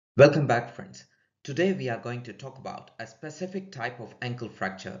Welcome back, friends. Today we are going to talk about a specific type of ankle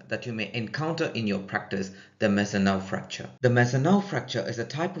fracture that you may encounter in your practice, the Maisonneuve fracture. The Maisonneuve fracture is a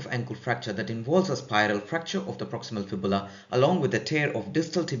type of ankle fracture that involves a spiral fracture of the proximal fibula along with a tear of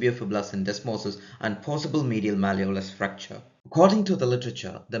distal tibiofibular syndesmosis and possible medial malleolus fracture. According to the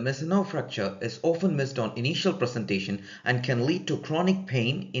literature, the Maisonneuve fracture is often missed on initial presentation and can lead to chronic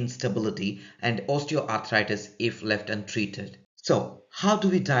pain, instability, and osteoarthritis if left untreated. So, how do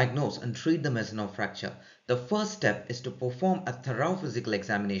we diagnose and treat the Maisonneuve fracture? The first step is to perform a thorough physical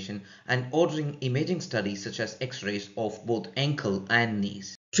examination and ordering imaging studies such as X-rays of both ankle and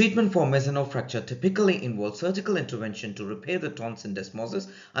knees. Treatment for Maisonneuve fracture typically involves surgical intervention to repair the torn syndesmosis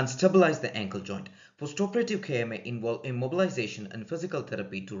and stabilize the ankle joint. Postoperative care may involve immobilization and physical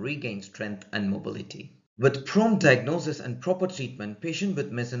therapy to regain strength and mobility. With prompt diagnosis and proper treatment, patients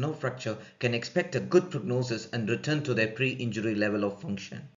with Maisonneuve fracture can expect a good prognosis and return to their pre-injury level of function.